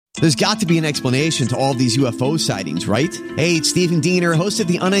There's got to be an explanation to all of these UFO sightings, right? Hey, it's Stephen Diener, host of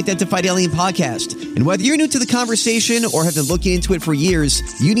the Unidentified Alien Podcast. And whether you're new to the conversation or have been looking into it for years,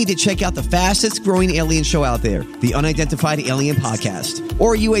 you need to check out the fastest growing alien show out there, the Unidentified Alien Podcast,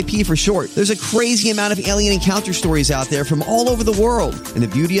 or UAP for short. There's a crazy amount of alien encounter stories out there from all over the world. And the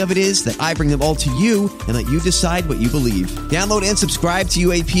beauty of it is that I bring them all to you and let you decide what you believe. Download and subscribe to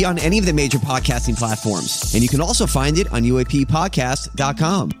UAP on any of the major podcasting platforms. And you can also find it on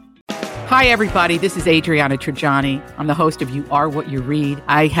UAPpodcast.com. Hi, everybody. This is Adriana Trajani. I'm the host of You Are What You Read.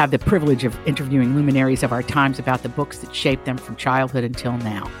 I have the privilege of interviewing luminaries of our times about the books that shaped them from childhood until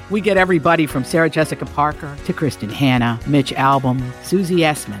now. We get everybody from Sarah Jessica Parker to Kristen Hanna, Mitch Albom, Susie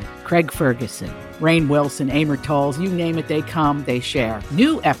Essman, Craig Ferguson, Rainn Wilson, Amor Tolls, you name it, they come, they share.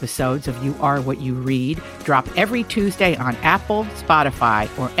 New episodes of You Are What You Read drop every Tuesday on Apple, Spotify,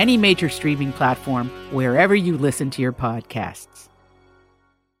 or any major streaming platform wherever you listen to your podcasts.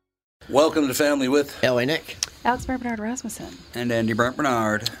 Welcome to Family with L.A. Nick, Alex Bernard Rasmussen, and Andy Brent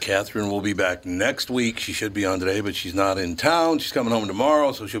Bernard. Catherine will be back next week. She should be on today, but she's not in town. She's coming home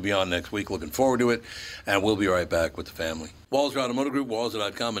tomorrow, so she'll be on next week. Looking forward to it. And we'll be right back with the family. Walser Automotive Group,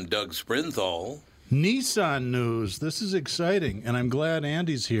 Walser.com, and Doug Sprinthal. Nissan news. This is exciting, and I'm glad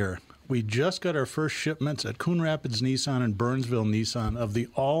Andy's here. We just got our first shipments at Coon Rapids Nissan and Burnsville Nissan of the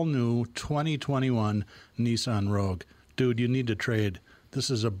all-new 2021 Nissan Rogue. Dude, you need to trade. This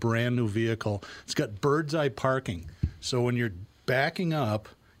is a brand new vehicle. It's got bird's eye parking. So when you're backing up,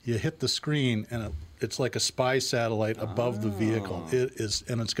 you hit the screen and it's like a spy satellite above the vehicle. It is,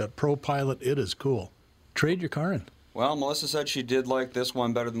 and it's got ProPilot. It is cool. Trade your car in. Well, Melissa said she did like this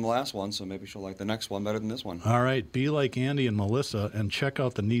one better than the last one, so maybe she'll like the next one better than this one. All right, be like Andy and Melissa and check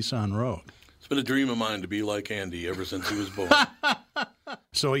out the Nissan Rogue. It's been a dream of mine to be like Andy ever since he was born.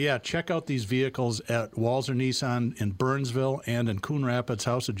 So, yeah, check out these vehicles at Walser Nissan in Burnsville and in Coon Rapids,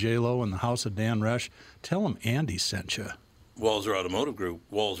 House of J-Lo and the House of Dan Resch. Tell them Andy sent you. Walser Automotive Group,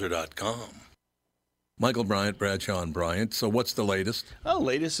 Walser.com. Michael Bryant, Bradshaw and Bryant. So what's the latest? Well, the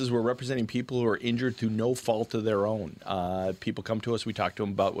latest is we're representing people who are injured through no fault of their own. People come to us. We talk to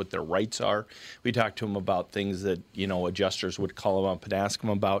them about what their rights are. We talk to them about things that, adjusters would call them up and ask them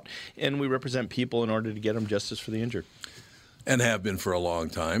about. And we represent people in order to get them justice for the injured. And have been for a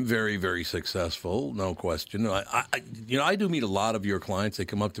long time. Very, very successful, no question. I do meet a lot of your clients. They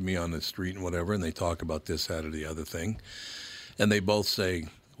come up to me on the street and whatever, and they talk about this, that, or the other thing. And they both say,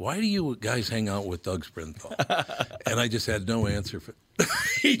 why do you guys hang out with Doug Sprinthal? And I just had no answer for it.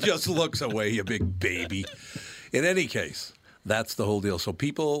 He just looks away, you big baby. In any case, that's the whole deal. So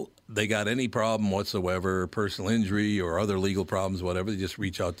people, they got any problem whatsoever, personal injury or other legal problems, whatever, they just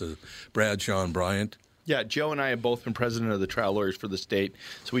reach out to Bradshaw and Bryant. Yeah, Joe and I have both been president of the trial lawyers for the state,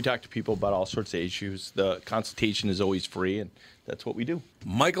 so we talk to people about all sorts of issues. The consultation is always free, and that's what we do.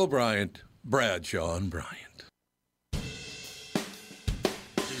 Michael Bryant, Bradshaw and Bryant.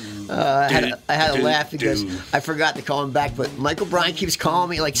 I had a laugh because I forgot to call him back, but Michael Bryant keeps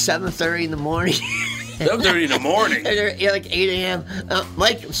calling me like 7:30 in the morning. 7:30 in the morning? Yeah, like 8 a.m.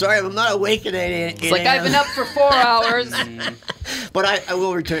 Mike, I'm sorry, I'm not awake at 8 a.m. It's like I've been up for 4 hours. But I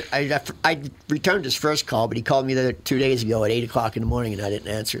will return. I returned his first call, but he called me the other 2 days ago at 8 o'clock in the morning, and I didn't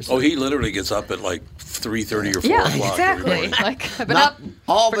answer. So. Oh, he literally gets up at like 3:30 or 4 yeah, o'clock. Yeah, exactly. Like I've been Not, up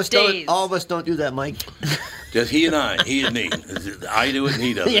all for of us days. All of us don't do that, Mike. Just he and me. I do it and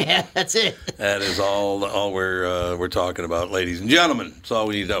he does it. Yeah, that's it. That is all we're talking about, ladies and gentlemen. That's all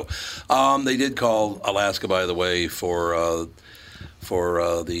we need to know. They did call Alaska, by the way, for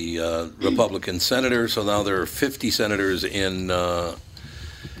the Republican senators. So now there are 50 senators in the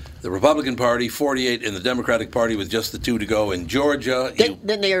Republican Party, 48 in the Democratic Party, with just the 2 to go in Georgia.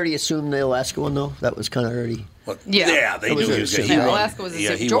 Didn't they already assume the Alaska one, though? That was kind of already... What? Yeah, they knew he was going to Alaska was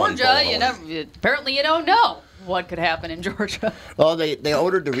Georgia, apparently you don't know what could happen in Georgia. Well, they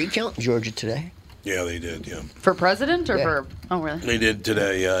ordered the recount in Georgia today. Yeah, they did, yeah. For president or for... Oh, really? They did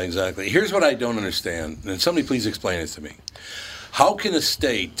today, yeah, exactly. Here's what I don't understand, and somebody please explain it to me. How can a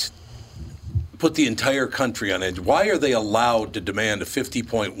state put the entire country on edge? Why are they allowed to demand a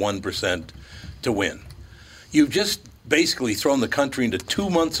 50.1% to win? You've just basically thrown the country into 2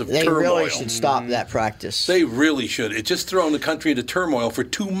 months of turmoil. They really should stop that practice. They really should. It's just thrown the country into turmoil for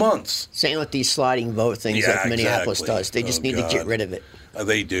 2 months. Same with these sliding vote things like Minneapolis does. They just need to get rid of it.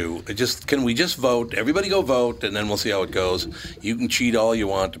 They do. Can we just vote? Everybody go vote, and then we'll see how it goes. You can cheat all you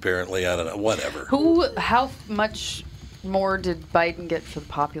want, apparently. I don't know. Whatever. How much more did Biden get for the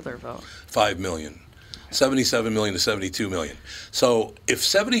popular vote? 5 million. 77 million to 72 million. So if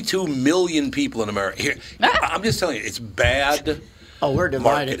 72 million people in America... I'm just telling you, it's bad Oh, we're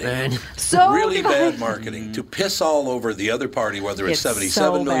divided, marketing. man. So really divided. bad marketing to piss all over the other party, whether it's It's 77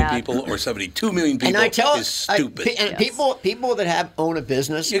 so million bad. people or 72 million people, And I tell is stupid. and people that own a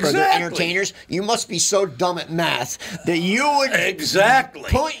business or they're Exactly. entertainers, you must be so dumb at math that you would Exactly.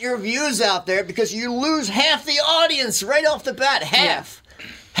 put your views out there because you lose half the audience right off the bat.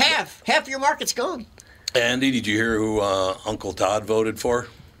 Half your market's gone. Andy, did you hear who Uncle Todd voted for?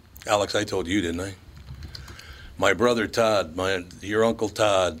 Alex, I told you, didn't I? My brother Todd, your Uncle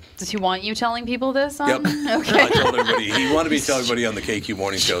Todd. Does he want you telling people this? Yep. Okay. I told everybody. He wanted me to tell everybody on the KQ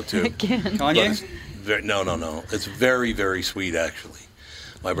Morning Show, too. Again. But it's no. It's very, very sweet, actually.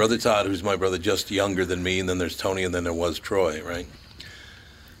 My brother Todd, who's my brother just younger than me, and then there's Tony, and then there was Troy, right?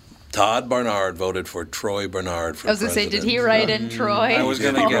 Todd Barnard voted for Troy Bernard for I was going to say, president. did he write in Troy? I was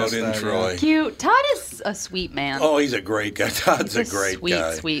going to He guess wrote in that, Troy. Cute. Todd is a sweet man. Oh, he's a great guy. Todd's He's a great sweet,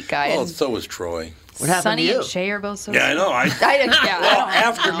 guy. sweet guy. Well, And so is Troy. What happened Sonny to you? and Shay are both so Yeah, I know. Well,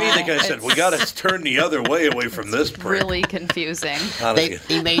 After me, the guy said, "We got to turn the other way away from this prick." really confusing. Honestly.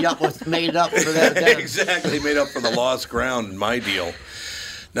 He made up for that. Exactly, made up for the lost ground in my deal.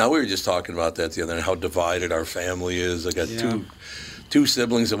 Now, we were just talking about that the other night, how divided our family is. I got two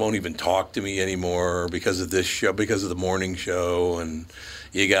siblings that won't even talk to me anymore because of this show, because of the morning show, and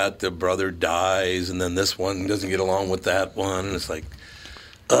you got the brother dies, and then this one doesn't get along with that one, and it's like,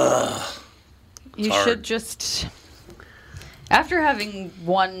 You hard. should just, after having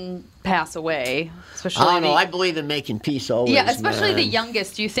one pass away, especially I don't know. I believe in making peace always. yeah, especially the man.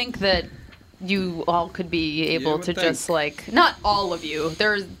 youngest. Do you think that you all could be able would to think. just not all of you?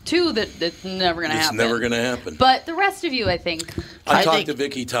 There's two that it's never gonna it's happen. never going to happen. But the rest of you, I think. I talked think- to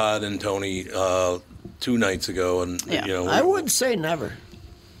Vicky, Todd, and Tony 2 nights ago, and Yeah. I wouldn't say never.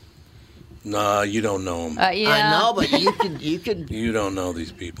 Nah, you don't know them. Yeah. I know, but you could. You don't know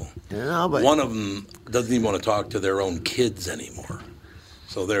these people. No, but One of them doesn't even want to talk to their own kids anymore.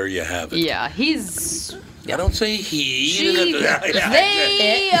 So there you have it. Yeah, he's. I don't say he. She, Yeah,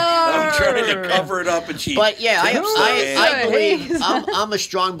 they are. I'm trying to cover it up, and she. But yeah, I believe He's- I'm a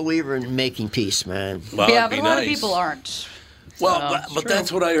strong believer in making peace, man. Well, Yeah, it'd but be a lot nice. of people aren't. Well, So- but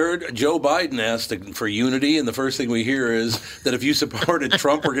that's what I heard. Joe Biden asked for unity, and the first thing we hear is that if you supported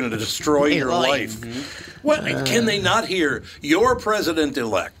Trump, we're going to destroy your life. Well, can they not hear your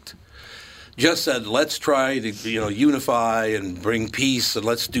president-elect just said, let's try to unify and bring peace, and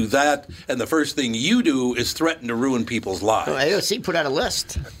let's do that, and the first thing you do is threaten to ruin people's lives. AOC put out a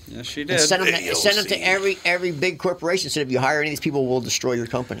list. Yes, she And did. send them AOC. to every big corporation. Said if you hire any of these people, we'll destroy your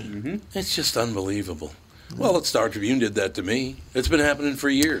company. It's just unbelievable. Well, the Star Tribune did that to me. It's been happening for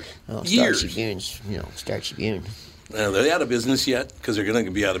years. Well, years. Star Tribune. Are they out of business yet? Because they're going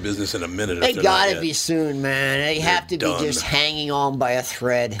to be out of business in a minute. if They they're not got to yet. be soon, man. They have to done. be just hanging on by a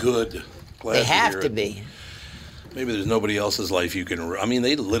thread. Good. Glad They have hear to it. be. Maybe there's nobody else's life you can. I mean,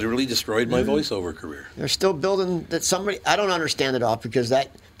 they literally destroyed my voiceover career. They're still building that. Somebody I don't understand it all because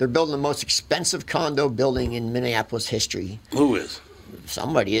they're building the most expensive condo building in Minneapolis history. Who is?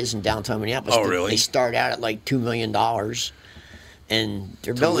 Somebody is in downtown Minneapolis. Oh, really? They start out at like $2 million, and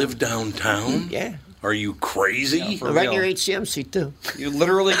they're To building. live downtown? Yeah, Are you crazy? For right real. near HCMC too. You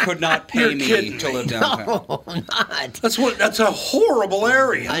literally could not pay You're me kidding to me. live downtown. No, I'm not. That's a horrible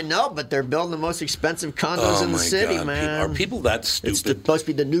area. I know, but they're building the most expensive condos Oh in the my city, God! man. Are people that It's stupid? supposed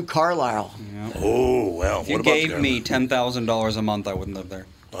to be the new Carlisle. Oh well. If you what about gave me Garland? $10,000 a month, I wouldn't live there.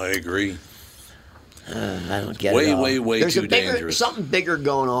 I agree. I don't get Way, it. all. way There's too a bigger, dangerous. something bigger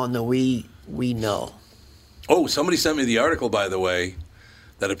going on than we know. Oh, somebody sent me the article, by the way,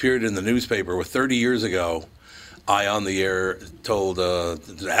 that appeared in the newspaper with 30 years ago. I, on the air, told,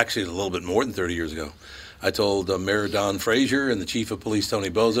 actually a little bit more than 30 years ago, I told Mayor Don Frazier and the Chief of Police, Tony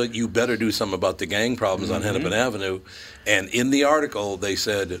Boza, you better do something about the gang problems on Hennepin Avenue. And in the article, they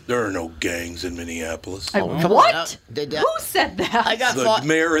said, there are no gangs in Minneapolis. Come on, What? did that- Who said that? I got The fought.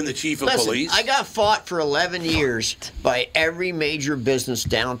 mayor and the Chief of Listen, Police. I got fought for 11 years by every major business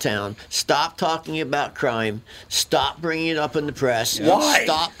downtown. Stop talking about crime. Stop bringing it up in the press. Why?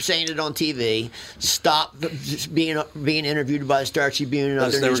 Stop saying it on TV. Stop just being interviewed by the Star Tribune and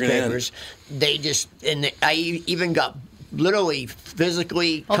That's other never gonna end. newspapers. I even got literally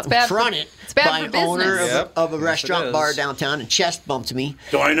physically Well, it's bad for- confronted it's bad by for an owner business. Yep. of a Yes, it restaurant is. bar downtown and chest bumped me.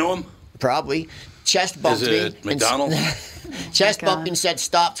 Do I know him? Probably chest bumped Is me. it McDonald's? Chest bumping said,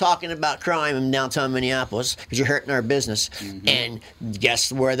 "Stop talking about crime in downtown Minneapolis because you're hurting our business." And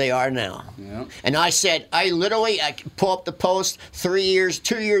guess where they are now? Yep. And I said, I pull up the post 2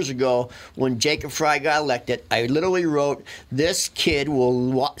 years ago when Jacob Fry got elected. I literally wrote, "This kid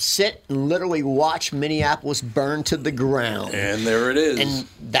will sit and literally watch Minneapolis burn to the ground." And there it is. And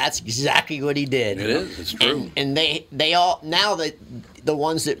that's exactly what he did. It is. It's true. And they all, now that the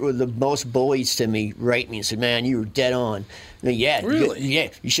ones that were the most bullies to me write me and said, "Man, you were dead on." And yeah, Really? Yeah,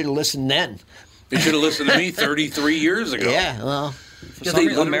 you should have listened then. You should have listened to me 33 years ago. Yeah, well, For some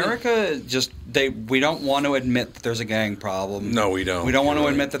reason, America we don't want to admit that there's a gang problem. No, we don't. We don't want to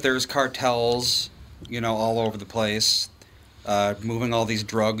You're admit that there's cartels, all over the place, moving all these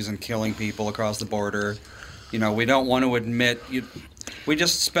drugs and killing people across the border. We don't want to admit. We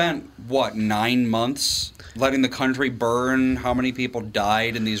just spent 9 months letting the country burn. How many people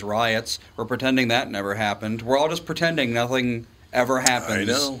died in these riots? We're pretending that never happened. We're all just pretending nothing ever happens.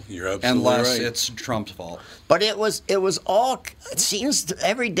 I know. You're absolutely unless right. it's Trump's fault. but it was all. It seems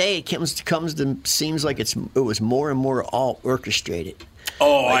every day it seems like it was more and more all orchestrated.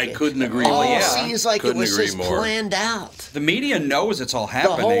 Oh, I couldn't agree more. It seems like Couldn't it was agree just more. planned out. The media knows it's all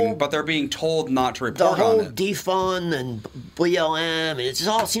happening, but they're being told not to The report whole on it. defund and BLM, it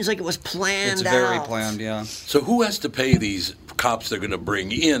all seems like it was planned It's out. very planned, yeah. So who has to pay these cops they're going to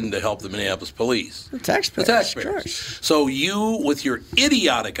bring in to help the Minneapolis police? The taxpayers. The taxpayers. So you, with your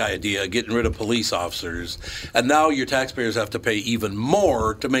idiotic idea of getting rid of police officers, and now your taxpayers have to pay even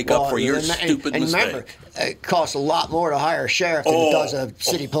more to make up for your stupid and mistake. remember, it costs a lot more to hire a sheriff than it does a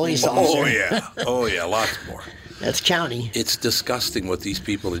city police officer. Oh yeah, lots more. That's county. It's disgusting what these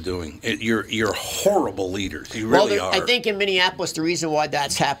people are doing. You're horrible leaders. You really are. I think in Minneapolis, the reason why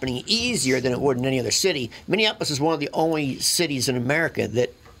that's happening easier than it would in any other city, Minneapolis is one of the only cities in America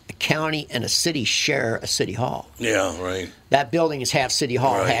that a county and a city share a city hall. Yeah, right. That building is half city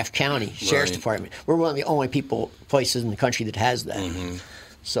hall, Right. half county sheriff's Right. department. We're one of the only places in the country that has that. Mm-hmm.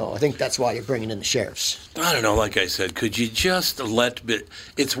 So I think that's why you're bringing in the sheriffs. I don't know. Like I said, could you just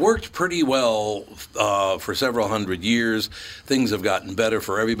it's worked pretty well for several hundred years. Things have gotten better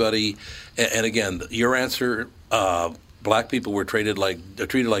for everybody. And again, your answer, black people were treated like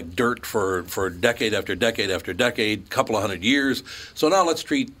dirt for decade after decade after decade, couple of hundred years. So now let's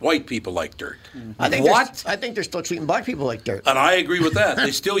treat white people like dirt. I think they're still treating black people like dirt. And I agree with that.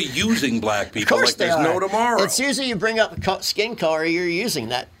 They're still using black people Of course like there's they are. no tomorrow. It's usually you bring up skin color, you're using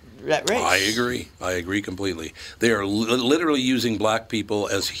that race. I agree completely. They are literally using black people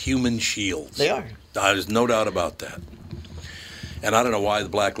as human shields. They are. There's no doubt about that. And I don't know why the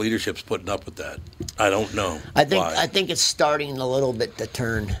black leadership's putting up with that. I don't know. I why. think it's starting a little bit to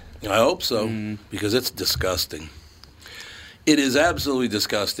turn. I hope so, because it's disgusting. It is absolutely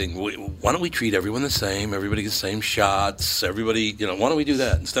disgusting. Why don't we treat everyone the same? Everybody gets the same shots. Everybody, why don't we do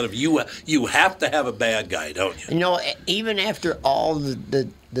that instead of you have to have a bad guy, don't you? Even after all the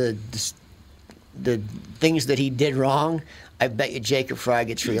things that he did wrong, I bet you Jacob Fry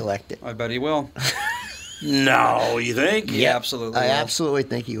gets reelected. I bet he will. No, you think? Yeah, absolutely. I will. absolutely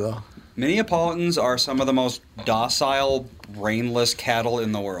think he will. Minneapolitans are some of the most docile, brainless cattle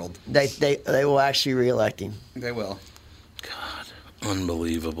in the world. They will actually reelect him. They will.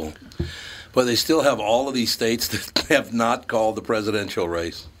 Unbelievable. But they still have all of these states that have not called the presidential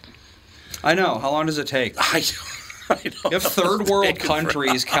race. I know. How long does it take? I don't You have third world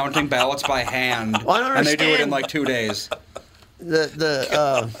countries counting ballots by hand, and they do it in like 2 days.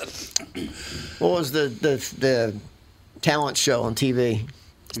 What was the talent show on TV?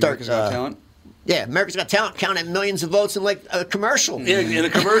 America's Got Talent? Yeah, America's Got Talent counting millions of votes in like a commercial. In a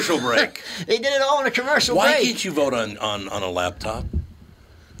commercial break. They did it all in a commercial Why break. can't you vote on a laptop?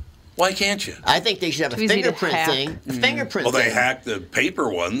 Why can't you? I think they should have a Too easy to fingerprint hack. thing. A fingerprint Well, they thing. hacked the paper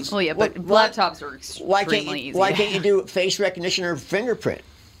ones. Well, yeah, but What- laptops are extremely easy. Why can't you do face recognition or fingerprint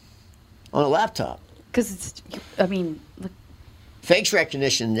on a laptop? Because it's, look, Face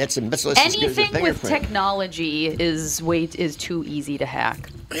recognition, that's just as good as a anything with fingerprint. technology is too easy to hack.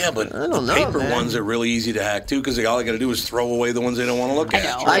 Yeah, but I don't the know, paper man. ones are really easy to hack, too, because all they got to do is throw away the ones they don't want to look at.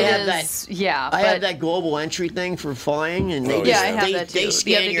 know. I It have is- that. yeah, I but- have that global entry thing for flying, and they Oh, just, yeah, I have they, that too. they You have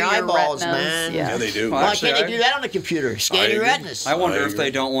scan to your do your eyeballs, retinas, man. yeah. Yeah, they do. Well, Why actually, can't they do that on the computer? I Scan your agree. retinas. I wonder I if they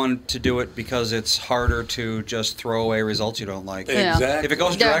agree. don't want to do it because it's harder to just throw away results you don't like. Yeah. Exactly. If it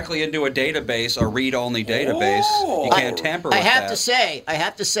goes Yeah. directly into a database, a read-only database, you can't tamper with I have that.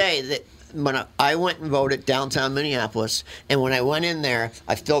 to say that when I went and voted downtown Minneapolis, and when I went in there,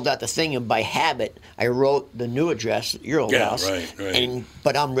 I filled out the thing, and by habit, I wrote the new address at your old Yeah, house. right.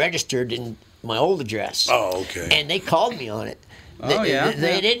 But I'm registered in my old address. Oh, okay. And they called me on it. Oh, yeah?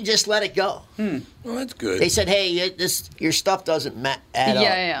 They didn't just let it go. Well, that's good. They said, "Hey, your stuff doesn't add up."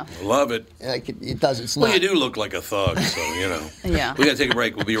 Yeah. Love it. Like it doesn't. It's Well, not. you do look like a thug, so, Yeah. We got to take a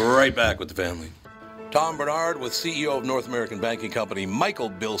break. We'll be right back with the family. Tom Bernard with CEO of North American Banking Company, Michael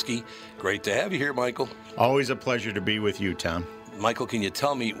Bilski. Great to have you here, Michael. Always a pleasure to be with you, Tom. Michael, can you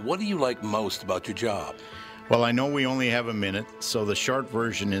tell me, what do you like most about your job? Well, I know we only have a minute, so the short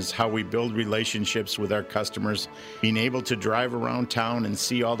version is how we build relationships with our customers, being able to drive around town and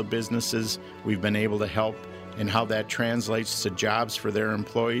see all the businesses we've been able to help, and how that translates to jobs for their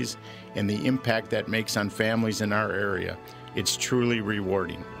employees and the impact that makes on families in our area. It's truly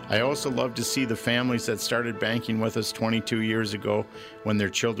rewarding. I also love to see the families that started banking with us 22 years ago when their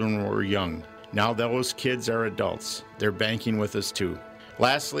children were young. Now those kids are adults. They're banking with us too.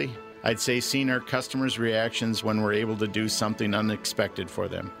 Lastly, I'd say seeing our customers' reactions when we're able to do something unexpected for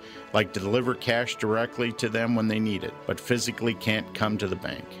them, like deliver cash directly to them when they need it, but physically can't come to the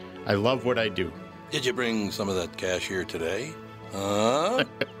bank. I love what I do. Did you bring some of that cash here today?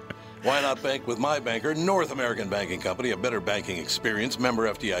 Why not bank with my banker, North American Banking Company, a better banking experience,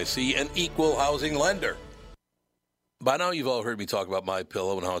 member FDIC, and equal housing lender? By now, you've all heard me talk about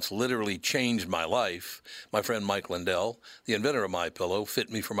MyPillow and how it's literally changed my life. My friend Mike Lindell, the inventor of MyPillow,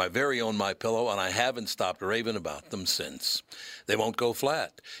 fit me for my very own MyPillow, and I haven't stopped raving about them since. They won't go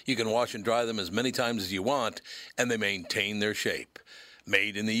flat. You can wash and dry them as many times as you want, and they maintain their shape.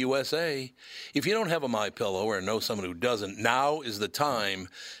 Made in the USA. If you don't have a MyPillow or know someone who doesn't, now is the time,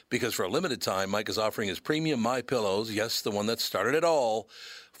 because for a limited time, Mike is offering his premium MyPillows, yes, the one that started it all,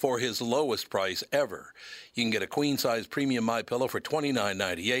 for his lowest price ever. You can get a queen-size premium MyPillow for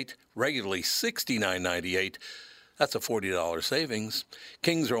 $29.98, regularly $69.98. That's a $40 savings.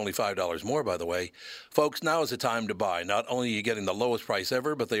 Kings are only $5 more, by the way. Folks, now is the time to buy. Not only are you getting the lowest price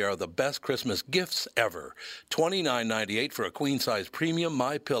ever, but they are the best Christmas gifts ever. $29.98 for a queen-size premium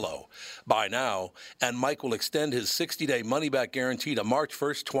MyPillow. Buy now, and Mike will extend his 60-day money-back guarantee to March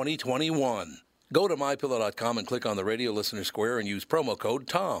 1st, 2021. Go to MyPillow.com and click on the radio listener square and use promo code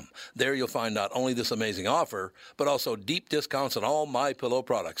TOM. There you'll find not only this amazing offer, but also deep discounts on all MyPillow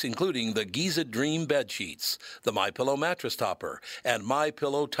products, including the Giza Dream bed sheets, the MyPillow mattress topper, and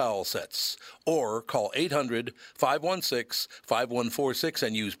MyPillow towel sets. Or call 800-516-5146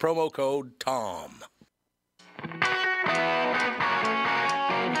 and use promo code TOM.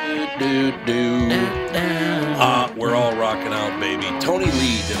 We're all rocking out, baby. Tony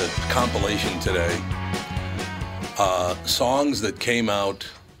Lee did a compilation today. Songs that came out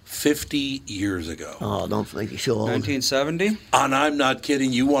 50 years ago. Oh, don't make you feel old. 1970? And I'm not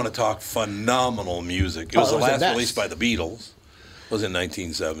kidding. You want to talk phenomenal music. It was the last release by the Beatles. It was in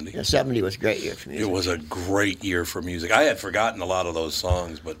 1970. Yeah, 70 was a great year for music. It was a great year for music. I had forgotten a lot of those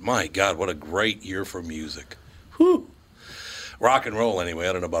songs, but my God, what a great year for music. Whew. Rock and roll, anyway.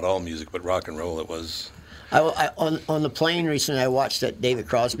 I don't know about all music, but rock and roll it was. On the plane recently, I watched that David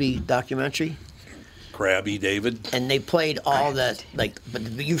Crosby documentary. Crabby David. And they played all that, but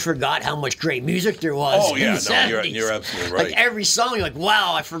you forgot how much great music there was. Oh, yeah, no, you're absolutely right. Like every song, you're like,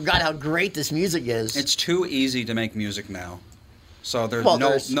 wow, I forgot how great this music is. It's too easy to make music now. So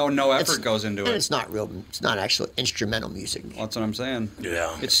there's no effort goes into it. And it's not actual instrumental music. Well, that's what I'm saying.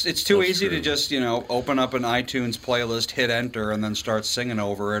 Yeah. It's too easy to just, open up an iTunes playlist, hit enter, and then start singing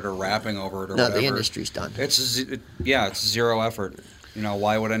over it or rapping over it or whatever. No, the industry's done. It's zero effort.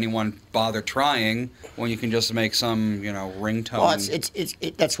 Why would anyone bother trying when you can just make some, ringtone? Well,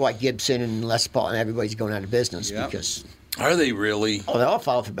 that's why Gibson and Les Paul and everybody's going out of business because. Are they really? Oh, they all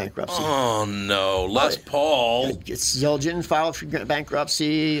filed for bankruptcy. Oh, no. Les Paul. Zildjian filed for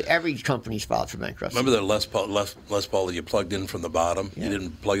bankruptcy. Every company's filed for bankruptcy. Remember the Les Paul that you plugged in from the bottom? Yeah. You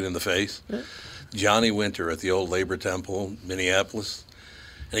didn't plug it in the face? Yeah. Johnny Winter at the old Labor Temple, Minneapolis,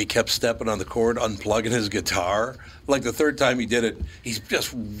 and he kept stepping on the cord, unplugging his guitar. Like the third time he did it, he's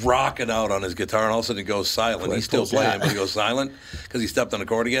just rocking out on his guitar, and all of a sudden it goes silent. He's still playing, but he goes silent because he stepped on the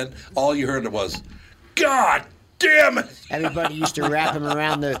cord again. All you heard was, God damn it! Everybody used to wrap him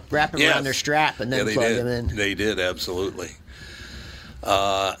around their strap and then plug him in. They did, absolutely.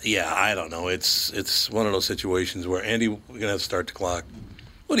 I don't know. It's one of those situations where, Andy, we're going to have to start the clock.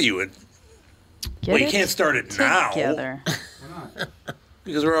 What are you in? You can't start it now. Together.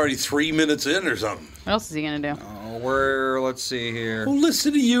 Because we're already 3 minutes in or something. What else is he going to do? Oh, let's see here. Well,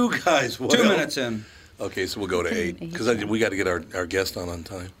 listen to you guys. 2 minutes in. Okay, so we'll go to 8. Because we got to get our guest on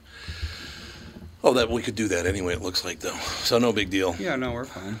time. Oh, we could do that anyway, it looks like, though. So no big deal. Yeah, no, we're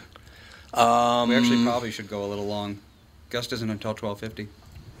fine. We actually probably should go a little long. Guest isn't until 12:50.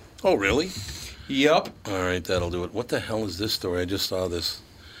 Oh, really? Yep. All right, that'll do it. What the hell is this story? I just saw this.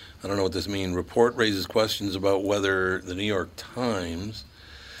 I don't know what this means. Report raises questions about whether the New York Times.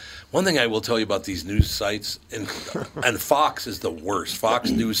 One thing I will tell you about these news sites, and Fox is the worst. Fox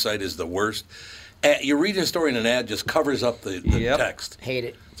News site is the worst. You're reading a story and an ad just covers up the text. Hate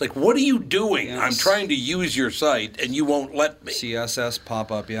it. It's like, what are you doing? Yes. I'm trying to use your site, and you won't let me. CSS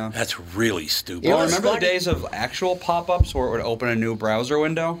pop-up, yeah. That's really stupid. You know Well, what's remember the funny? days of actual pop-ups where it would open a new browser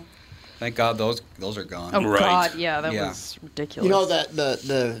window? Thank God those are gone. Oh Right. God, yeah, that Yeah. was ridiculous. You know that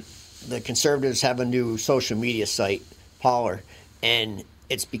the conservatives have a new social media site, Parler, and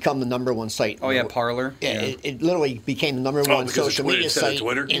it's become the number one site. Oh, yeah, Parler. Yeah, it literally became the number one because of social Twitter media instead of site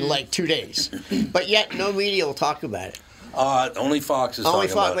Twitter? in like 2 days. But yet, no media will talk about it. Only Fox is Only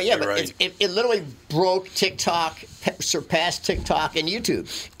talking Fox, about but it. yeah, You're but right. it literally broke TikTok, surpassed TikTok and YouTube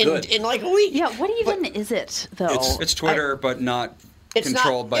Good. in like a week. yeah, what even is it though? It's Twitter, but not It's not-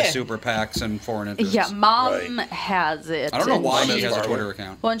 controlled by yeah. super PACs and foreign interests. Yeah, Mom Right. has it. I don't know and why Mom she has has a Parler. Twitter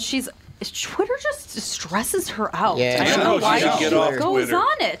account. Well, and Twitter just stresses her out. Yeah, I she don't know knows why she should she get off goes Twitter.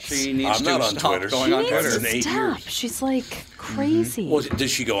 on it. She needs I'm to not on stop Twitter. going She on needs Twitter. to in 8 stop. years. She's like crazy. Well,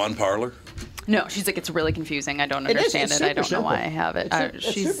 does she go on Parler? No, she's like, it's really confusing. I don't It is. understand It's it. I super don't know why I simple. have it.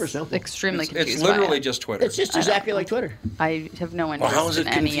 It's She's super simple. extremely confused. It's by literally it. just Twitter. It's just exactly like Twitter. I have no interest how is it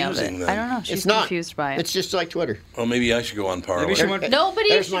in any of confusing, it. then? I don't know. She's It's not confused by it. It's just like Twitter. Well, maybe I should go on Parler. Maybe she went, Nobody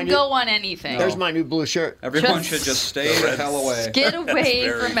There's my should new- go on anything. There's my new blue shirt. everyone Just- should just stay the hell away. Get away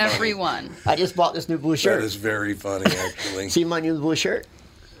very from funny. everyone. I just bought this new blue That shirt. is very funny, actually. See my new blue shirt?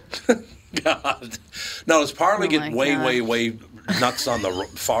 God. Now, does Parler Oh get my way, God. way nuts on the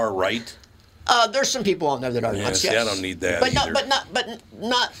far right? There's some people on there that are Yeah, nuts. see, yes. I don't need that But either.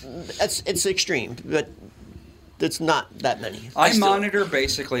 not. It's extreme, but it's not that many. I still- monitor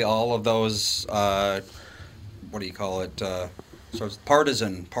basically all of those. What do you call it? Sort of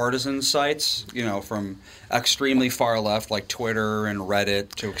partisan sites. You know, from extremely far left like Twitter and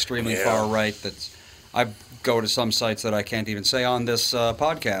Reddit to extremely Yeah. far right. I go to some sites that I can't even say on this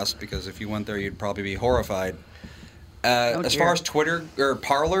podcast because if you went there, you'd probably be horrified. As dear. far as Twitter or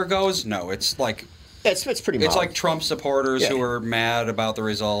Parler goes, no, it's like. It's pretty mild. It's like Trump supporters Yeah. who are mad about the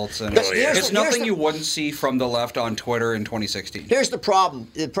results, and But here's it's the- nothing here's the- you wouldn't see from the left on Twitter in 2016. Here's the problem.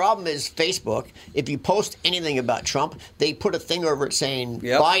 The problem is Facebook. If you post anything about Trump, they put a thing over it saying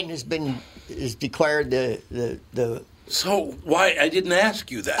Yep. Biden is declared the. So why? I didn't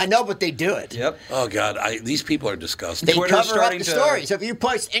ask you that. I know, but they do it. Yep. Oh, God. These people are disgusting. They Twitter's cover up starting the to- story. So if you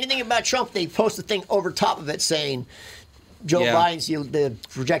post anything about Trump, they post a thing over top of it saying Joe Yeah. Biden's the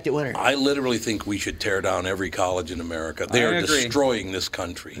projected winner. I literally think we should tear down every college in America. They I are agree. destroying this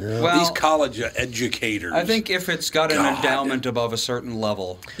country. Well, These college educators. I think if it's got an God. endowment above a certain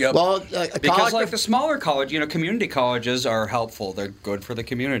level, Yep. Well, a because college like the smaller college, community colleges are helpful. They're good for the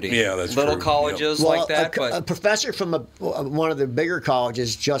community. Yeah, that's little true. colleges well, like that, a professor from one of the bigger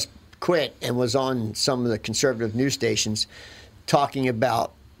colleges just quit and was on some of the conservative news stations talking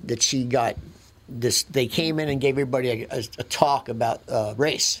about that she got this. They came in and gave everybody a talk about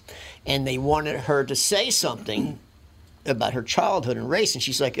race, and they wanted her to say something about her childhood and race, and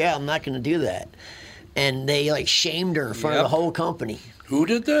she's like, "Yeah, I'm not going to do that." And they like shamed her in front of the Yep. whole company. Who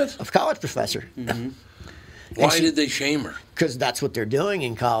did that? A college professor. Why did they shame her? Because that's what they're doing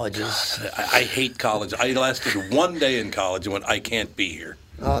in colleges. I hate college. I lasted one day in college and went, I can't be here.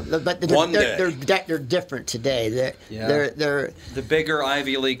 But One they're day. they're different today. Yeah. They're the bigger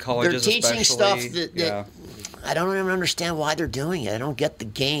Ivy League colleges, teaching especially, stuff that yeah. I don't even understand why they're doing it. I don't get the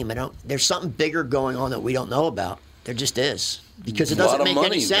game. There's something bigger going on that we don't know about. There just is. Because it A lot doesn't of make money,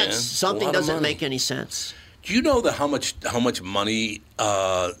 any sense. man. Something A lot of doesn't money. make any sense. Do you know how much money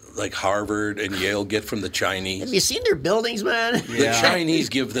like Harvard and Yale get from the Chinese? Have you seen their buildings, man? The Yeah. Chinese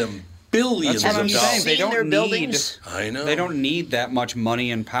give them billions That's what of I'm you dollars. saying. They seen their don't need. buildings? I know. They don't need that much money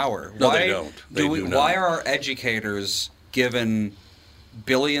and power. No, why they don't. They do not. Why are our educators given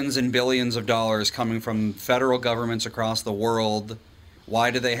billions and billions of dollars coming from federal governments across the world? Why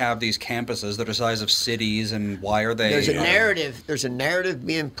do they have these campuses that are the size of cities, and why are they? There's a narrative. There's a narrative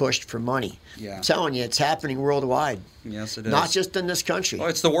being pushed for money. Yeah. I'm telling you, it's happening worldwide. Yes, it is. Not just in this country. Well,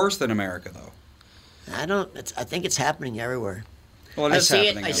 it's the worst in America, though. I think it's happening everywhere. Well, it I is see it.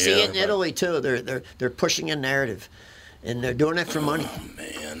 happening. I see it in but- Italy too. They're pushing a narrative, and they're doing it for money.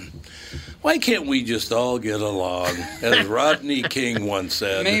 Man, why can't we just all get along? As Rodney King once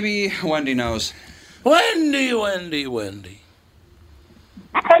said. Maybe Wendy knows. Wendy, Wendy, Wendy.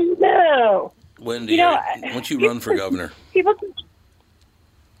 Hello. Wendy, You know, why don't you run for governor? People can.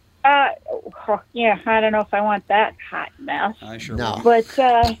 Yeah, I don't know if I want that hot mess. I sure No. will.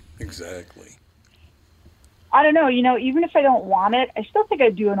 But Exactly. I don't know. Even if I don't want it, I still think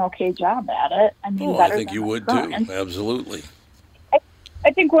I'd do an okay job at it. I mean, Oh, I better think than you the would current. too. Absolutely.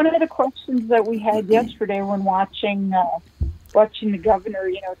 I think one of the questions that we had yesterday when watching the governor,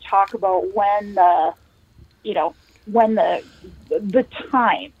 talk about when the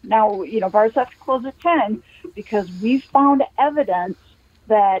time. Now, bars have to close at 10 because we found evidence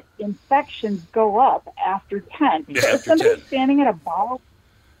that infections go up after 10. Yeah, so after if somebody's 10. standing at a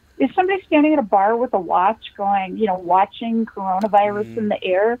bar, with a watch going, watching coronavirus in the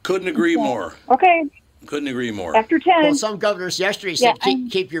air? Couldn't agree more. Okay. Couldn't agree more. After 10. Well, some governors yesterday said Yeah,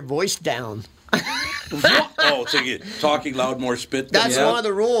 keep your voice down. Oh, so you talking loud, more spit. That's one of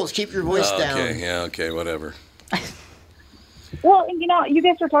the rules. Keep your voice down. Okay, yeah, okay, whatever. Well, you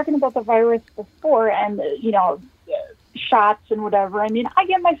guys were talking about the virus before and, shots and whatever. I mean, I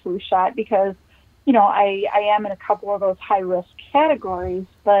get my flu shot because, I am in a couple of those high-risk categories,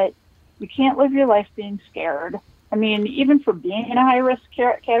 but you can't live your life being scared. I mean, even for being in a high-risk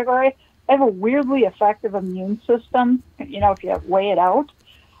category, I have a weirdly effective immune system, if you weigh it out.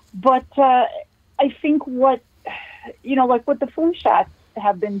 But I think what the flu shots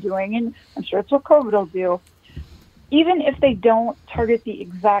have been doing, and I'm sure it's what COVID will do, even if they don't target the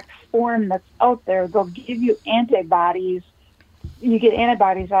exact form that's out there, they'll give you antibodies. You get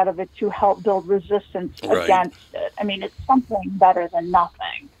antibodies out of it to help build resistance against it. I mean, it's something better than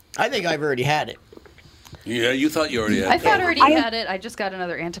nothing. I think I've already had it. Yeah, you thought you already had it. I thought I already had it. I just got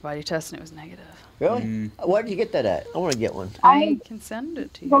another antibody test and it was negative. Really? Where did you get that at? I want to get one. I can send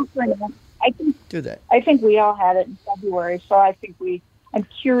it to you. I can do that. I think we all had it in February, so I think I'm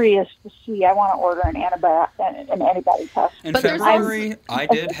curious to see. I want to order an antibody test. In February, I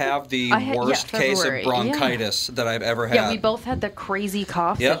did have the worst case of bronchitis that I've ever had. Yeah, we both had the crazy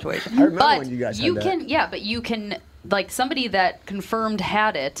cough situation. I remember when you guys had that. But you can, somebody that confirmed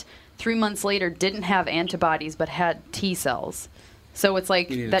had it 3 months later didn't have antibodies but had T cells. So it's like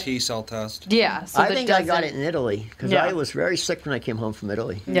you need a T cell test. Yeah. So I think I got it in Italy because I was very sick when I came home from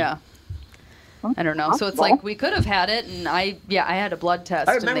Italy. Yeah. I don't know. So it's like we could have had it, and I had a blood test.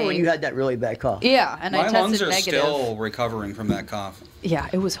 I remember when you had that really bad cough. Yeah, and I tested negative. My lungs are still recovering from that cough. Yeah,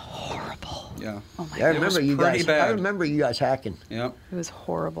 it was horrible. Yeah. Oh my God. I remember you guys hacking. Yeah. It was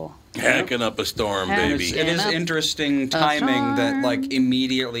horrible. Hacking up a storm, baby. It is interesting timing that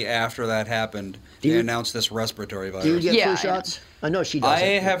immediately after that happened, they announced this respiratory virus. Do you get flu shots? I know she does. I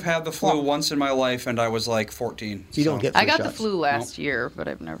have had the flu once in my life, and I was 14. So you don't get flu shots? I got the flu last year, but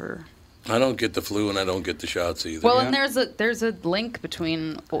I've never... I don't get the flu and I don't get the shots either. Well, and there's a link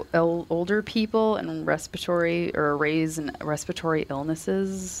between older people and respiratory or raise in respiratory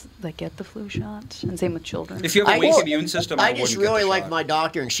illnesses that get the flu shot, and same with children. If you have a weak immune system, I just really like my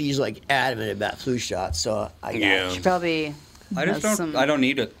doctor, and she's adamant about flu shots. So I got it. She probably. I don't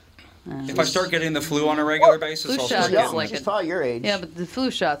need it. If I start getting the flu on a regular basis, I'll start getting it. She's probably your age. Yeah, but the flu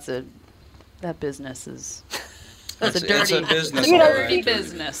shots, that business is. It's a business. Dirty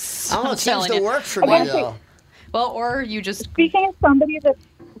business. I don't know. It seems to work for me though. Well, or you just speaking of somebody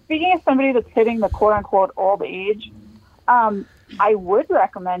that's hitting the quote unquote old age, I would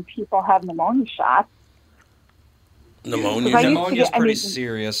recommend people have pneumonia shots. Pneumonia is pretty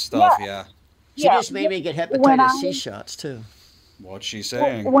serious stuff. Yeah. She just made me get hepatitis C shots too. What's she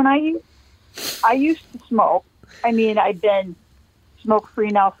saying? When I used to smoke. I mean, I've been smoke-free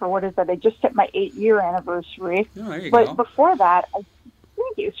now for what is that? I just hit my 8-year anniversary. Oh, there you but go. Before that,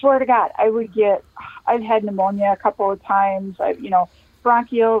 swear to God, I've had pneumonia a couple of times.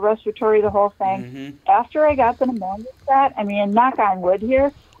 Bronchial, respiratory, the whole thing. Mm-hmm. After I got the pneumonia shot, I mean, knock on wood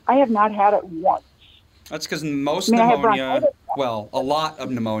here, I have not had it once. That's because pneumonia, a lot of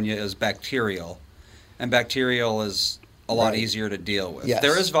pneumonia is bacterial, and bacterial is a lot easier to deal with. Yes.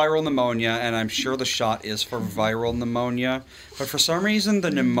 There is viral pneumonia, and I'm sure the shot is for viral pneumonia, but for some reason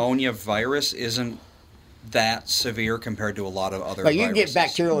the pneumonia virus isn't that severe compared to a lot of other viruses. You can get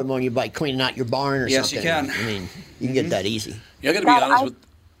bacterial pneumonia by cleaning out your barn or something. Yes, you can. I mean, you can get that easy. Yeah, I got to be honest with...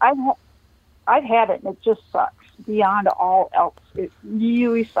 I've had it, and it just sucks beyond all else. It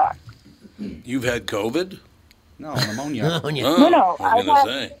really sucks. You've had COVID? No, pneumonia. No.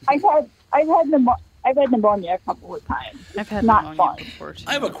 I've had pneumonia a couple of times. I've had not pneumonia fun. before too.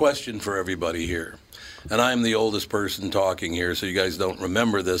 I have a question for everybody here. And I'm the oldest person talking here, so you guys don't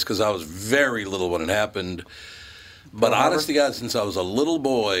remember this because I was very little when it happened. But honest to God, since I was a little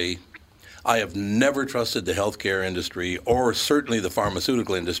boy, I have never trusted the healthcare industry or certainly the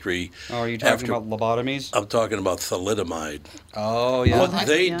pharmaceutical industry. Oh, are you talking about lobotomies? I'm talking about thalidomide. Oh, yeah. What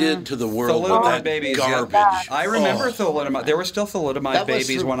they did to the world with that babies, garbage. Yeah. I remember thalidomide. There were still thalidomide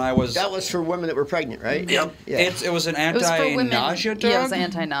babies when I was... That was for women that were pregnant, right? Yep. Yeah. It was an anti-nausea drug? Yeah, it was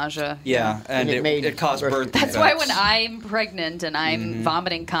anti-nausea. Yeah, and it caused birth defects. That's why when I'm pregnant and I'm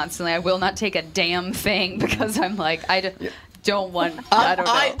vomiting constantly, I will not take a damn thing because I'm like, don't want. I don't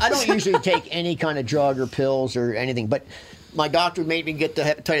know. I don't usually take any kind of drug or pills or anything, but my doctor made me get the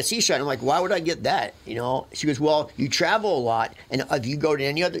hepatitis C shot. I'm like, why would I get that? You know, she goes, well, you travel a lot, and if you go to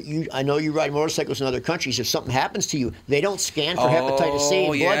any other, I know you ride motorcycles in other countries. If something happens to you, they don't scan for hepatitis C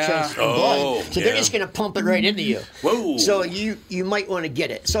and blood transfer, blood, so they're just going to pump it right into you. Whoa! So you might want to get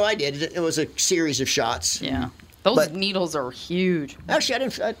it. So I did. It was a series of shots. Yeah. Those needles are huge. Actually,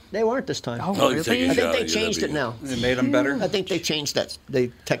 they weren't this time. Oh, you really? take a I think shot, they yeah, changed that'd it be- now. They made them better. I think they changed that.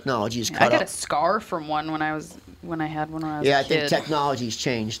 The technology's I cut got up. a scar from one when I had one when I was Yeah, a I think kid. technology's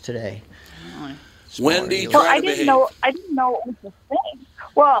changed today. Wendy, Well, try I to didn't behave. know. I didn't know it was a thing.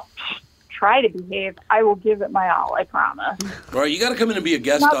 Well, try to behave. I will give it my all. I promise. All right, you got to come in and be a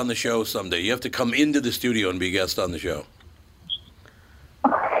guest on the show someday. You have to come into the studio and be a guest on the show.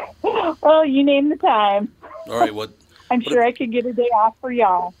 Well, you name the time. All right, what? I'm sure I could get a day off for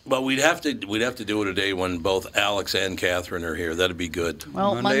y'all. But we'd have to do it a day when both Alex and Catherine are here. That'd be good.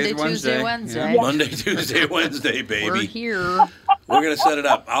 Well, Monday, Tuesday, Wednesday. Yeah. Monday, Tuesday, Wednesday, baby. We're here. We're gonna set it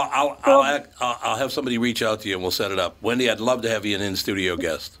up. I'll have somebody reach out to you and we'll set it up. Wendy, I'd love to have you an in-studio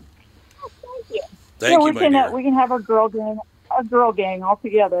guest. Thank you, we my can dear. we can have a girl gang all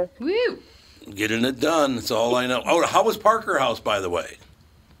together. Woo! Getting it done. That's all I know. Oh, how was Parker House, by the way?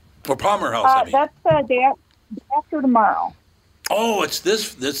 Or Palmer House, I mean. That's day after tomorrow. Oh, it's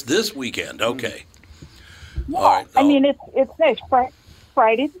this weekend. Okay. Yeah. All right. I mean, it's nice.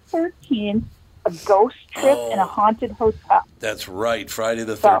 Friday the 13th, a ghost trip in a haunted hotel. That's right. Friday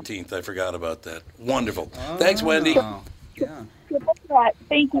the 13th. I forgot about that. Wonderful. Thanks, Wendy. Yeah.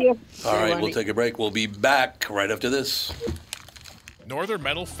 Thank you. All right, we'll take a break. We'll be back right after this. Northern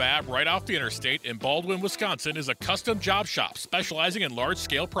Metal Fab, right off the interstate in Baldwin, Wisconsin, is a custom job shop specializing in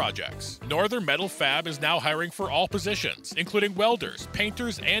large-scale projects. Northern Metal Fab is now hiring for all positions, including welders,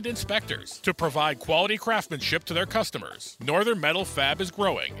 painters, and inspectors, to provide quality craftsmanship to their customers. Northern Metal Fab is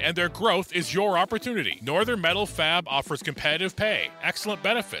growing, and their growth is your opportunity. Northern Metal Fab offers competitive pay, excellent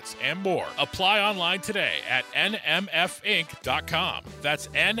benefits, and more. Apply online today at nmfinc.com. That's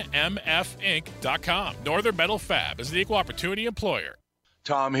nmfinc.com. Northern Metal Fab is an equal opportunity employer.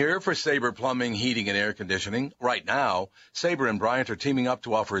 Tom here for Sabre Plumbing, Heating, and Air Conditioning. Right now, Sabre and Bryant are teaming up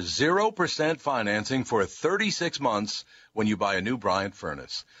to offer 0% financing for 36 months when you buy a new Bryant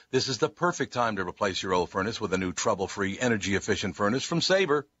furnace. This is the perfect time to replace your old furnace with a new trouble-free, energy-efficient furnace from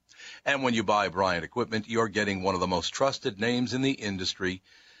Sabre. And when you buy Bryant equipment, you're getting one of the most trusted names in the industry.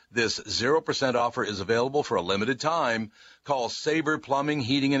 This 0% offer is available for a limited time. Call Sabre Plumbing,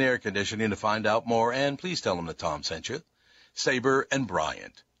 Heating, and Air Conditioning to find out more, and please tell them that Tom sent you. Sabre and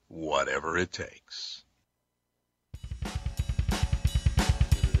Bryant, whatever it takes.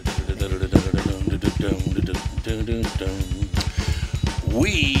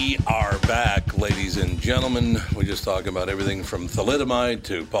 We are back, ladies and gentlemen. We're just talking about everything from thalidomide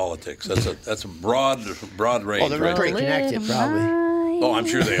to politics. That's a broad range. Oh, they're right pretty there. connected, probably. Oh, I'm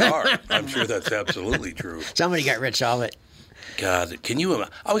sure they are. I'm sure that's absolutely true. Somebody got rich off it. God, can you?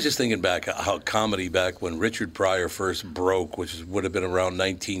 I was just thinking back how comedy back when Richard Pryor first broke, which would have been around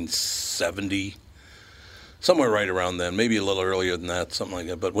 1970, somewhere right around then, maybe a little earlier than that, something like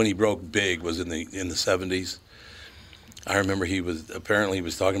that. But when he broke big was in the 70s. I remember he was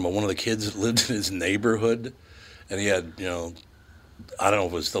talking about one of the kids that lived in his neighborhood, and he had I don't know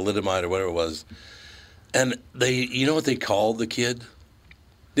if it was thalidomide or whatever it was, and you know what they called the kid?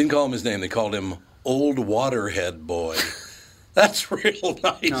 Didn't call him his name. They called him Old Waterhead Boy. That's real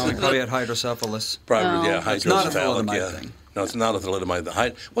nice. No, they probably had hydrocephalus. Probably, yeah, It's not a hydrocephalic. thalidomide Yeah. thing. No, it's not a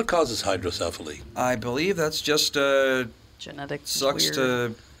thalidomide. What causes hydrocephaly? I believe that's just genetic. Sucks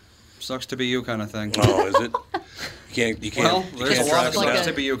to be you kind of thing. Oh, is it? You can't. Well, there's can't a lot of track 'em sucks down?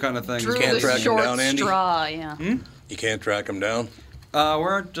 to be you kind of thing. You can't track him short down, Andy. straw, yeah. You can't track him down.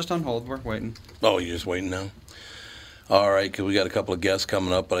 We're just on hold. We're waiting. Oh, you're just waiting now. All right, because we got a couple of guests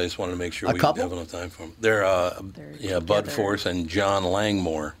coming up, but I just wanted to make sure we have enough time for them. They're Bud Force and John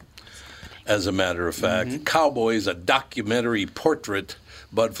Langmore. As a matter of fact, Cowboys, a documentary portrait.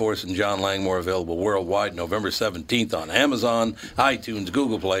 Bud Force and John Langmore available worldwide November 17th on Amazon, iTunes,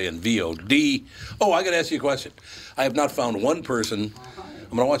 Google Play, and VOD. Oh, I got to ask you a question. I have not found one person. I'm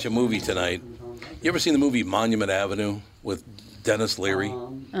going to watch a movie tonight. You ever seen the movie Monument Avenue with Dennis Leary?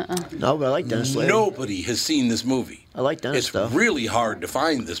 No, but I like Dennis Leary. Nobody has seen this movie. I like Dennis, It's though. really hard to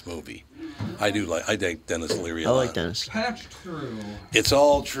find this movie. I think Dennis Leary a I lot. like Dennis. That's true. It's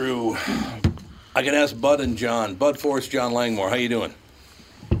all true. I can ask Bud and John. Bud Force, John Langmore. How you doing?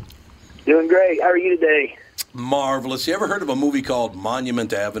 Doing great. How are you today? Marvelous. You ever heard of a movie called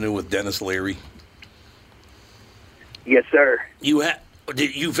Monument Avenue with Dennis Leary? Yes, sir.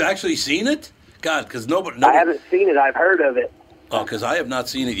 You've actually seen it? God, because nobody. I haven't seen it. I've heard of it. Oh, because I have not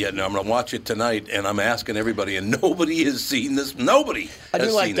seen it yet, and I'm going to watch it tonight, and I'm asking everybody, and nobody has seen this. Nobody I do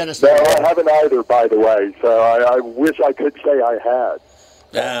has like seen Dennis. No, I haven't either, by the way. So I wish I could say I had.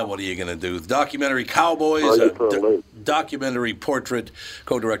 What are you going to do? The documentary Cowboys, documentary portrait,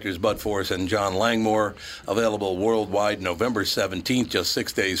 co-directors Bud Forrest and John Langmore, available worldwide November 17th, just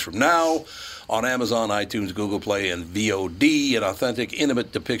 6 days from now, on Amazon, iTunes, Google Play, and VOD. An authentic,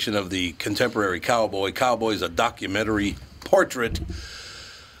 intimate depiction of the contemporary cowboy. Cowboys, a documentary portrait.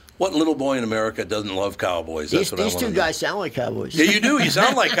 What little boy in America doesn't love cowboys? That's These two guys sound like cowboys. Yeah, you do. You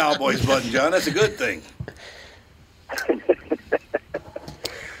sound like cowboys, Bud and John. That's a good thing.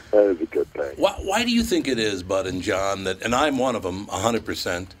 That is a good thing. Why do you think it is, Bud and John, that, and I'm one of them,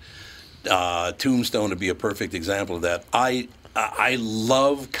 100%, Tombstone to be a perfect example of that. I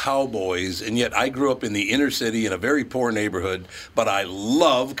love cowboys, and yet I grew up in the inner city in a very poor neighborhood, but I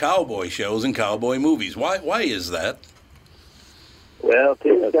love cowboy shows and cowboy movies. Why is that? Well,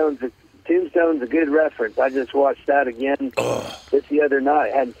 Tombstone's a good reference. I just watched that again just the other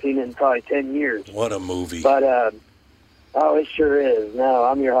night. I hadn't seen it in probably 10 years. What a movie. But, it sure is. No,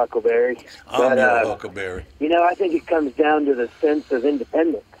 I'm your Huckleberry. I'm your Huckleberry. You know, I think it comes down to the sense of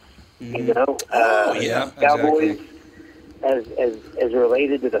independence. You know? Cowboys, exactly. as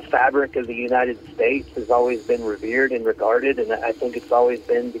related to the fabric of the United States, has always been revered and regarded, and I think it's always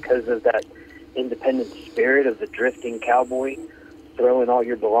been because of that independent spirit of the drifting cowboy, throwing all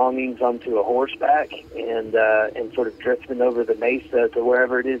your belongings onto a horseback and sort of drifting over the mesa to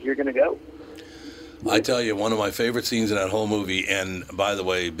wherever it is you're going to go. I tell you, one of my favorite scenes in that whole movie, and by the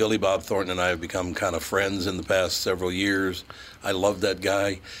way, Billy Bob Thornton and I have become kind of friends in the past several years. I love that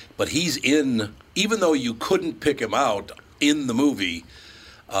guy. But he's in, even though you couldn't pick him out in the movie,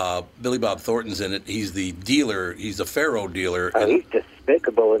 Billy Bob Thornton's in it. He's the dealer. He's a faro dealer. Oh, he's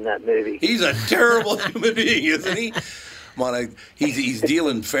despicable in that movie. He's a terrible human being, isn't he? He's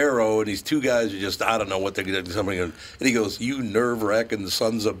dealing faro, and these two guys are just, I don't know what they're going to do. And he goes, "You nerve-wracking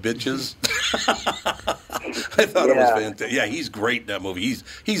sons of bitches." I thought it was fantastic. Yeah, he's great in that movie.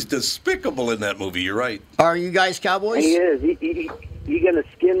 He's despicable in that movie. You're right. Are you guys cowboys? He is. You going to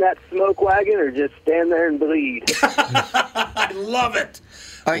skin that smoke wagon or just stand there and bleed? I love it.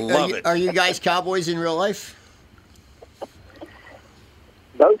 Are you guys cowboys in real life?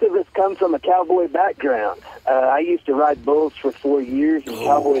 Both of us come from a cowboy background. I used to ride bulls for 4 years and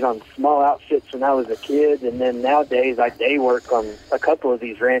cowboyed on small outfits when I was a kid, and then nowadays I day work on a couple of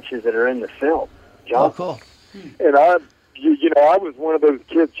these ranches that are in the film. John? Oh, cool. And I was one of those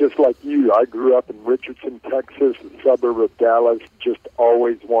kids just like you. I grew up in Richardson, Texas, a suburb of Dallas, just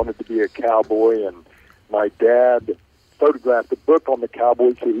always wanted to be a cowboy, and my dad photographed a book on the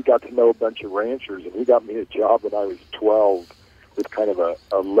cowboys, so he got to know a bunch of ranchers, and he got me a job when I was 12 with kind of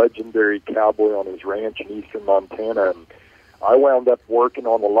a legendary cowboy on his ranch in eastern Montana. And I wound up working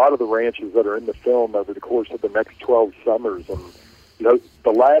on a lot of the ranches that are in the film over the course of the next 12 summers. And,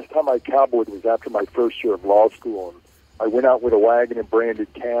 the last time I cowboyed was after my first year of law school. And I went out with a wagon and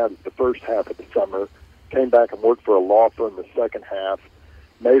branded calves the first half of the summer, came back and worked for a law firm the second half,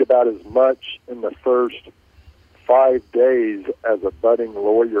 made about as much in the first 5 days as a budding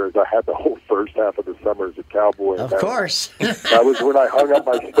lawyer as I had the whole first half of the summer as a cowboy. Of course. That was when I hung up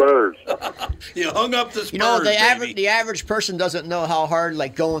my spurs. You hung up the spurs, the average person doesn't know how hard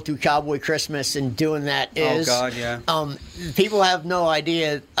going through Cowboy Christmas and doing that is. Oh, God, yeah. People have no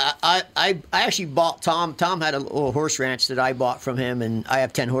idea. I actually bought Tom. Tom had a little horse ranch that I bought from him, and I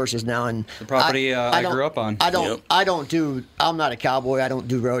have 10 horses now. And the property I grew up on. I'm not a cowboy. I don't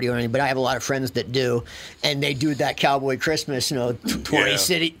do rodeo or anything, but I have a lot of friends that do, and they do that Cowboy Christmas,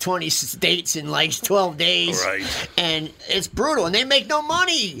 20 states in 12 days. Right. And it's brutal, and they make no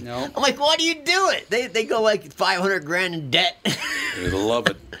money. No. I'm like, why do you do it? They go $500,000 in debt. You love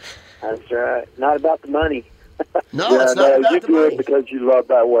it. That's right. Not about the money. No, it's not about you the do money. it because you love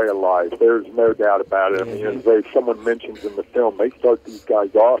that way of life. There's no doubt about it. I mean, as someone mentions in the film, they start these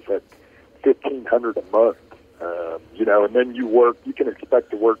guys off at $1,500 a month. And then you can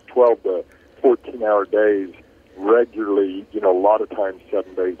expect to work 12 to 14-hour days regularly, a lot of times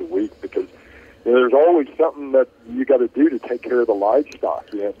 7 days a week, because there's always something that you got to do to take care of the livestock.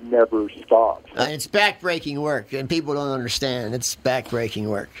 It never stops. It's backbreaking work, and people don't understand. It's backbreaking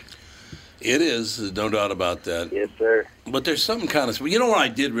work. It is, no doubt about that. Yes, sir. But there's something kind of... what I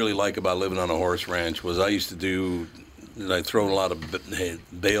did really like about living on a horse ranch was I used to do I throw a lot of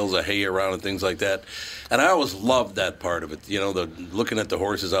bales of hay around and things like that. And I always loved that part of it. You know, looking at the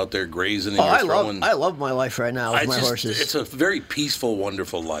horses out there grazing. And I love my life right now with my horses. It's a very peaceful,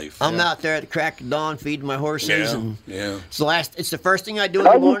 wonderful life. I'm out there at the crack of dawn feeding my horses. Yeah. It's the first thing I do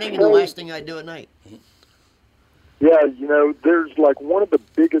in the morning and the last thing I do at night. Yeah, you know, there's like one of the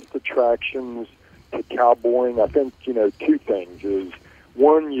biggest attractions to cowboying. I think, you know, two things is,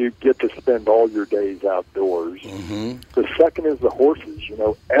 one, you get to spend all your days outdoors. Mm-hmm. The second is the horses. You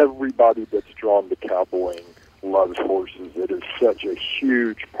know, everybody that's drawn to cowboying loves horses. It is such a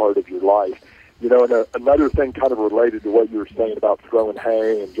huge part of your life. You know, and another thing kind of related to what you were saying about throwing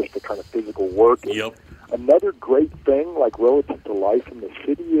hay and just the kind of physical work. Yep. Another great thing, like relative to life in the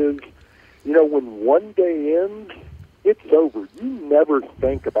city, is, you know, when one day ends, it's over. You never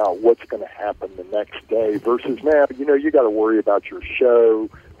think about what's going to happen the next day versus now, you know, you got to worry about your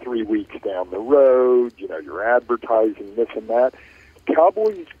show 3 weeks down the road, you know, your advertising, this and that.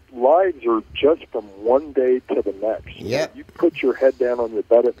 Cowboys' lives are just from one day to the next. Yeah. You put your head down on your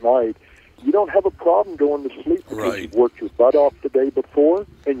bed at night, you don't have a problem going to sleep because you've worked your butt off the day before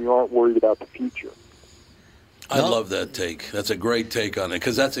and you aren't worried about the future. I love that take. That's a great take on it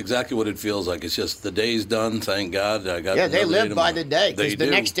because that's exactly what it feels like. It's just the day's done. Thank God. I got. Yeah, they live by the day They because the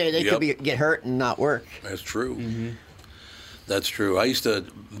do. next day they could get hurt and not work. That's true. Mm-hmm. That's true. I used to,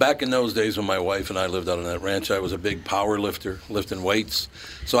 back in those days when my wife and I lived out on that ranch, I was a big power lifter, lifting weights.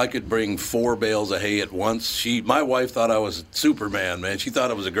 So I could bring 4 bales of hay at once. My wife thought I was Superman, man. She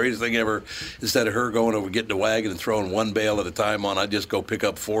thought it was the greatest thing ever. Instead of her going over, getting the wagon and throwing 1 bale at a time on, I'd just go pick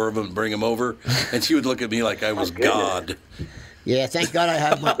up 4 of them and bring them over. And she would look at me like I was God. Yeah, thank God I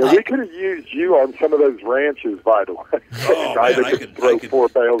have my... Well, we could have used you on some of those ranches, by the way. Oh, man, I could throw 4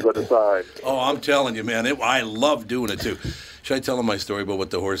 bales at a time. Oh, I'm telling you, man. I love doing it, too. Should I tell them my story about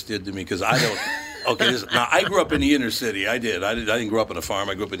what the horse did to me? Because I don't... Okay, now, I grew up in the inner city. I didn't grow up on a farm.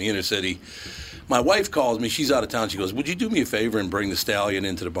 I grew up in the inner city. My wife calls me. She's out of town. She goes, would you do me a favor and bring the stallion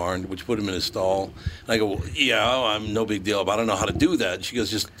into the barn? Would you put him in his stall? And I go, well, yeah, I'm no big deal, but I don't know how to do that. And she goes,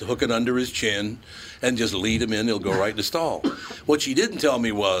 just hook it under his chin and just lead him in. He'll go right in the stall. What she didn't tell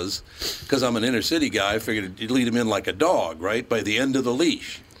me was, because I'm an inner city guy, I figured you'd lead him in like a dog, right, by the end of the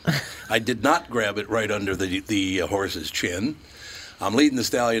leash. I did not grab it right under the horse's chin. I'm leading the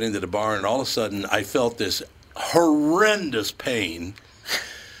stallion into the barn, and all of a sudden, I felt this horrendous pain.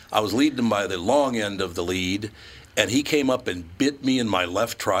 I was leading him by the long end of the lead, and he came up and bit me in my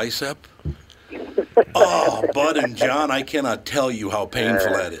left tricep. Oh, Bud and John, I cannot tell you how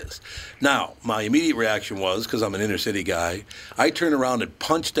painful that is. Now, my immediate reaction was, because I'm an inner city guy, I turned around and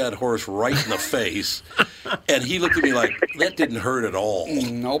punched that horse right in the face, and he looked at me like, that didn't hurt at all.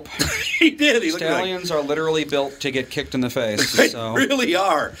 Nope. He did. He Stallions are literally built to get kicked in the face. They So. really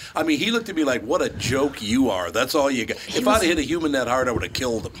are. I mean, he looked at me like, what a joke you are. That's all you got. If I'd have hit a human that hard, I would have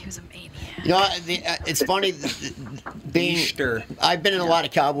killed him. He was a maniac. You know, it's funny I've been in a lot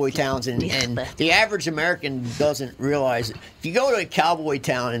of cowboy towns, and the average American doesn't realize it. If you go to a cowboy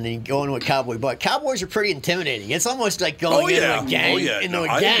town and then you go into a cowboy bar, cowboys are pretty intimidating. It's almost like going into a gang. I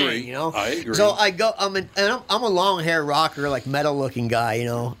agree. You know? I agree. So I go. I'm a long hair rocker, like metal looking guy, you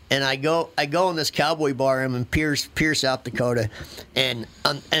know. And I go in this cowboy bar. I'm in Pierce, South Dakota, and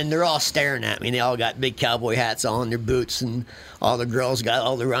they're all staring at me. They all got big cowboy hats on, their boots, and all the girls got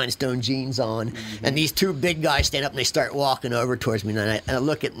all the rhinestone jeans on. Mm-hmm. And these 2 big guys stand up and they start walking over towards me. And I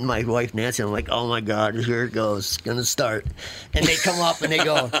look at my wife Nancy. And I'm like, oh my God, here it goes. It's gonna start. And they come up and they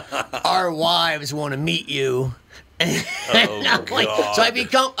go, our wives want to meet you. So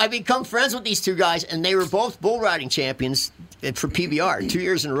I become friends with these 2 guys, and they were both bull riding champions for PBR 2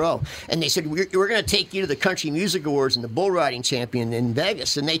 years in a row. And they said, we're going to take you to the Country Music Awards and the bull riding champion in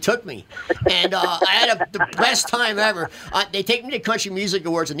Vegas. And they took me. And I had the best time ever. They take me to Country Music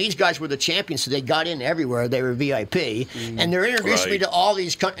Awards, and these guys were the champions, so they got in everywhere. They were VIP. And they're introducing me to all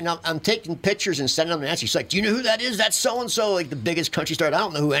these, and I'm taking pictures and sending them to Nancy. She's like, do you know who that is? That's so-and-so, like the biggest country star. I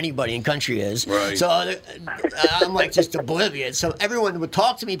don't know who anybody in country is. Right. So I'm like just oblivious. So everyone would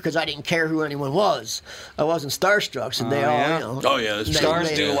talk to me because I didn't care who anyone was. I wasn't starstruck, so they all, you know. Oh, yeah.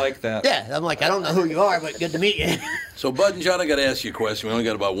 Stars do like that. Yeah, I'm like, I don't know who you are, but good to meet you. So, Bud and John, I got to ask you a question. We only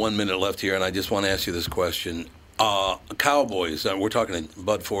got about 1 minute left here, and I just want to ask you this question. Cowboys, we're talking to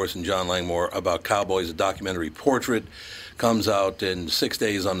Bud Forrest and John Langmore about Cowboys, a documentary portrait. Comes out in 6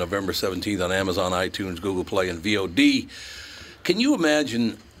 days on November 17th on Amazon, iTunes, Google Play, and VOD. Can you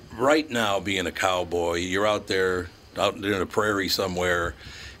imagine right now being a cowboy? You're out there in a prairie somewhere,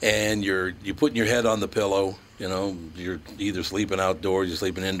 and you're putting your head on the pillow. You know, you're either sleeping outdoors, you're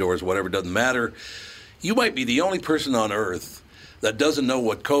sleeping indoors, whatever, doesn't matter. You might be the only person on earth that doesn't know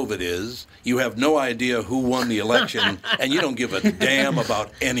what COVID is. You have no idea who won the election, and you don't give a damn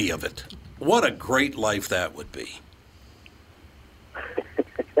about any of it. What a great life that would be.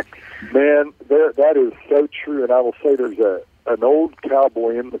 Man, that is so true. And I will say there's an old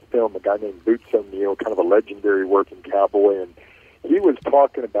cowboy in the film, a guy named Boots O'Neill, kind of a legendary working cowboy, and he was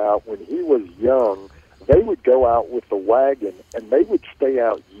talking about when he was young, they would go out with the wagon, and they would stay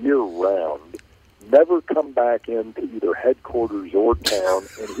out year-round, never come back into either headquarters or town,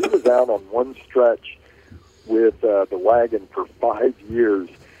 and he was out on one stretch with the wagon for 5 years.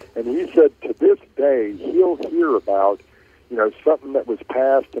 And he said to this day, he'll hear about, something that was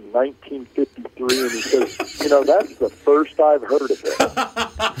passed in 1953, and he says, that's the first I've heard of it.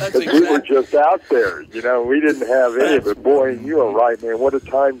 Because we were just out there, we didn't have any of it. Boy, and you are right, man. What a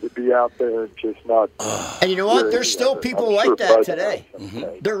time to be out there and just not. And you know what? There's still people like that today.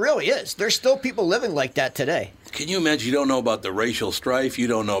 There really is. There's still people living like that today. Can you imagine? You don't know about the racial strife, you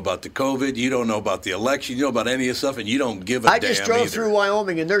don't know about the COVID, you don't know about the election, you don't know about any of this stuff, and you don't give a damn. I just drove through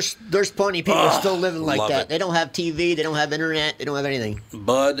Wyoming, and there's plenty of people still living like that. It. They don't have TV, they don't have internet, they don't have anything.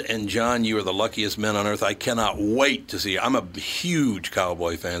 Bud and John, you are the luckiest men on earth. I cannot wait to see it. I'm a huge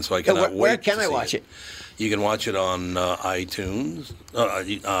cowboy fan, so I cannot wait. Where can I watch it? You can watch it on iTunes,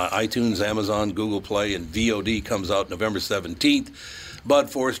 Amazon, Google Play, and VOD comes out November 17th.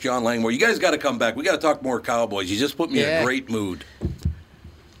 Bud Forrest, John Langmore, you guys got to come back. We got to talk more Cowboys. You just put me in a great mood.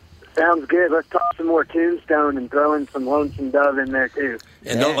 Sounds good. Let's talk some more Tombstone and throw in some Lonesome Dove in there, too.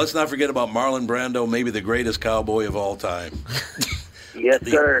 And let's not forget about Marlon Brando, maybe the greatest cowboy of all time. Yes,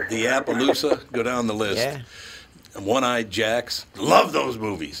 sir. The Appaloosa, go down the list. Yeah. And One-Eyed Jacks. Love those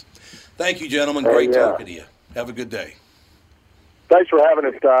movies. Thank you, gentlemen. Great talking to you. Have a good day. Thanks for having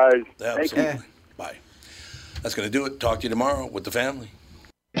us, guys. Absolutely. Bye. That's going to do it. Talk to you tomorrow with the family.